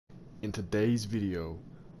In today's video,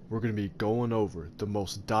 we're going to be going over the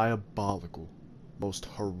most diabolical, most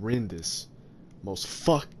horrendous, most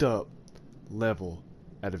fucked up level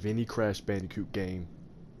out of any Crash Bandicoot game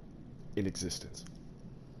in existence.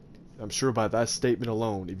 I'm sure by that statement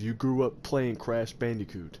alone, if you grew up playing Crash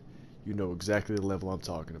Bandicoot, you know exactly the level I'm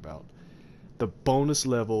talking about. The bonus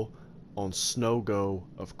level on Snow Go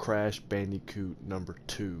of Crash Bandicoot number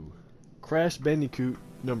 2. Crash Bandicoot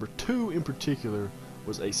number 2 in particular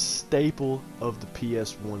was a staple of the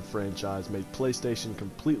PS1 franchise, made PlayStation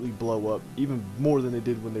completely blow up, even more than they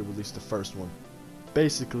did when they released the first one.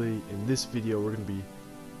 Basically, in this video we're going to be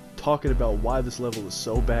talking about why this level is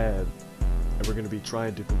so bad, and we're going to be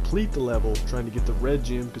trying to complete the level, trying to get the red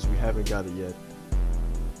gem because we haven't got it yet.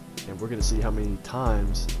 And we're going to see how many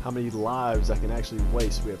times, how many lives I can actually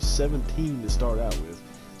waste. We have 17 to start out with.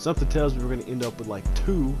 Something tells me we're going to end up with like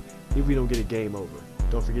 2 if we don't get a game over.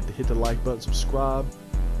 Don't forget to hit the like button, subscribe,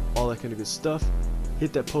 all that kind of good stuff.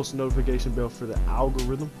 Hit that post notification bell for the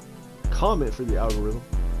algorithm. Comment for the algorithm.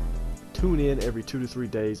 Tune in every 2 to 3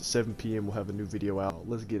 days at 7 PM. We'll have a new video out.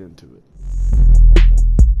 Let's get into it.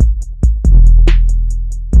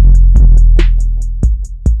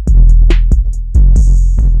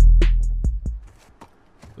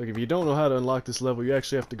 Look, if you don't know how to unlock this level, you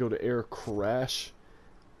actually have to go to Air Crash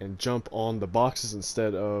and jump on the boxes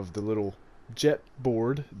instead of the little jet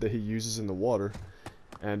board that he uses in the water,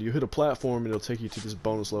 and you hit a platform and it'll take you to this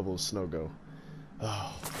bonus level of Snow Go.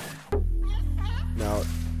 Oh. Now,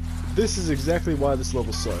 this is exactly why this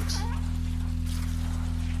level sucks.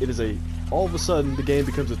 It is all of a sudden the game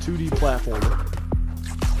becomes a 2D platformer.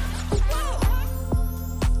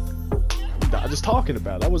 I'm just talking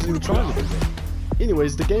about it. I wasn't even trying to do that.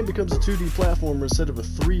 Anyways, the game becomes a 2D platformer instead of a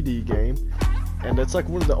 3D game, and that's like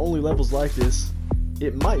one of the only levels like this.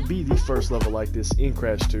 It might be the first level like this in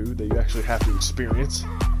Crash 2 that you actually have to experience.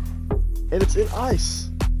 And it's in ice.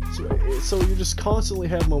 So you just constantly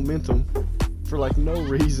have momentum for like no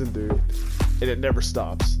reason, dude. And it never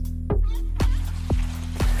stops.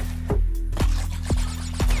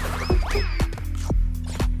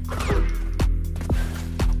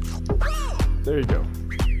 There you go.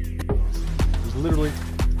 There's literally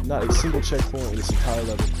not a single checkpoint in this entire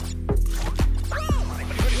level.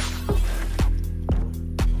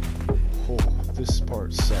 This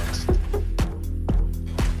part sucks.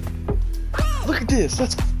 Look at this!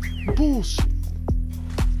 That's bullshit!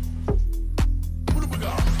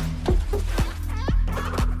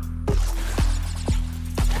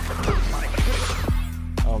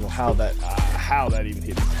 I don't know how that even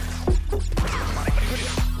hit me.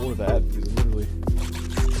 Or that, because literally...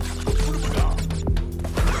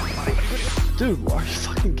 Dude, why are you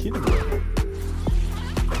fucking kidding me?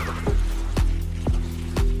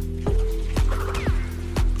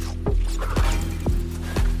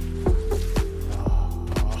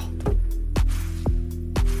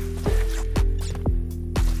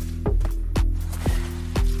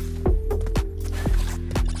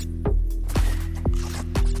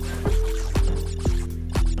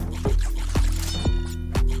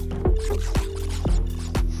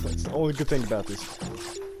 Only good thing about this,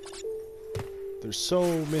 there's so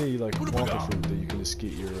many like Wonka fruit that you can just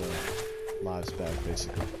get your lives back,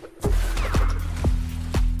 basically.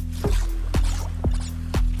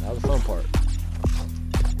 Now the fun part.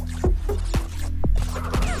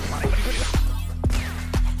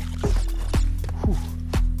 Whew.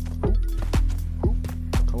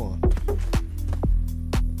 Come on.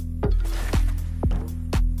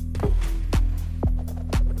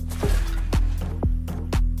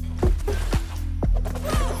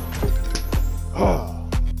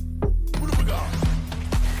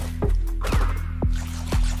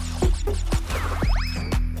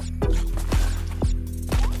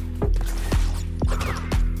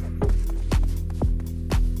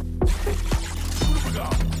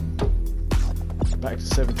 Back to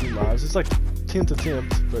 17 lives. It's like 10th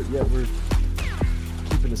attempt, but yet we're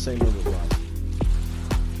keeping the same number of lives.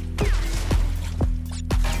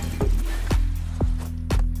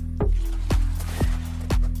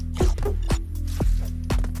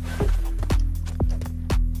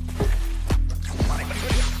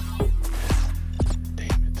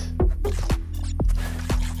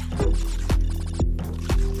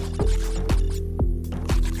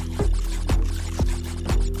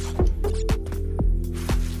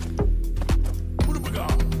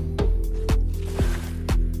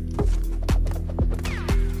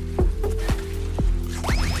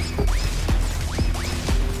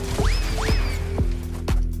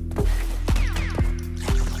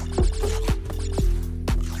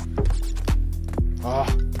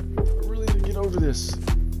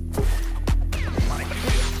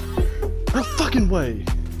 No fucking way!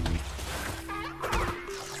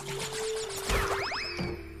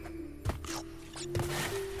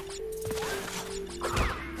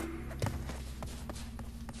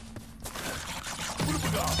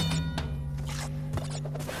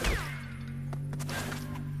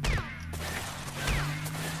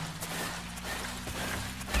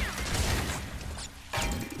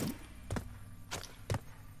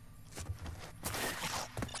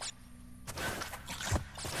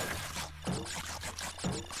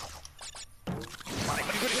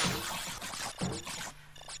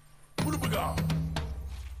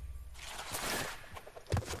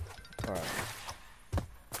 Alright.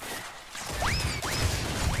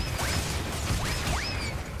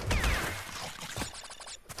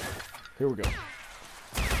 Here we go.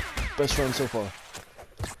 Best run so far.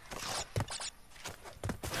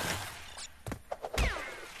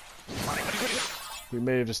 We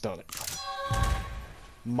may have just done it.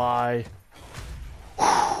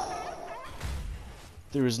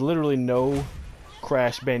 There is literally no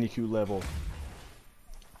Crash Bandicoot level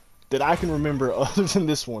that I can remember other than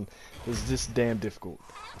this one is this damn difficult.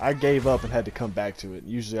 I gave up and had to come back to it.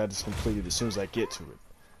 Usually I just complete it as soon as I get to it.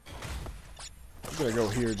 I'm gonna go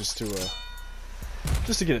here just to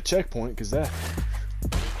get a checkpoint, cause that.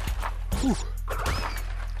 Whew.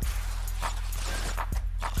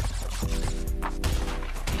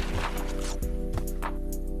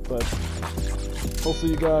 But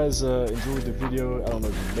hopefully you guys enjoyed the video. I don't know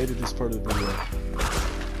if you made it this part of the video.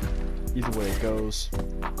 Either way it goes,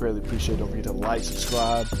 greatly appreciate it. Don't forget to like,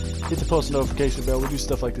 subscribe, hit the post notification bell. We do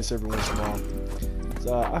stuff like this every once in a while.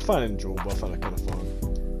 So, I find it enjoyable. I find it kind of fun.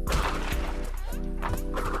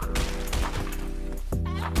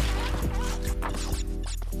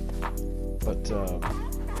 But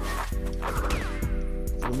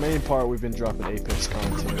for the main part, we've been dropping Apex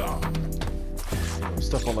content. You know,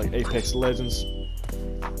 stuff on like Apex Legends.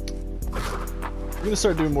 I'm gonna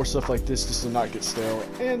start doing more stuff like this just to not get stale,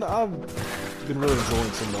 and I've been really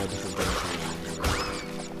enjoying some different games.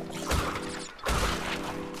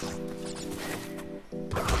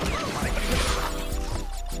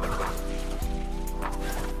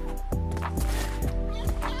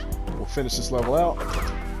 We'll finish this level out.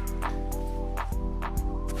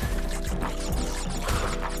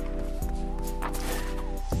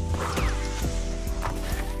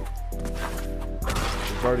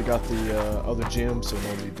 We've already got the other gems, so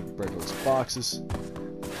no need to break those boxes.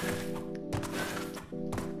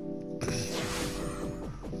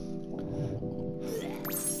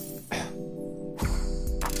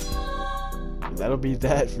 And that'll be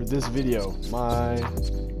that for this video. My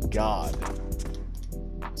God.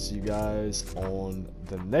 See you guys on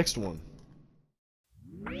the next one.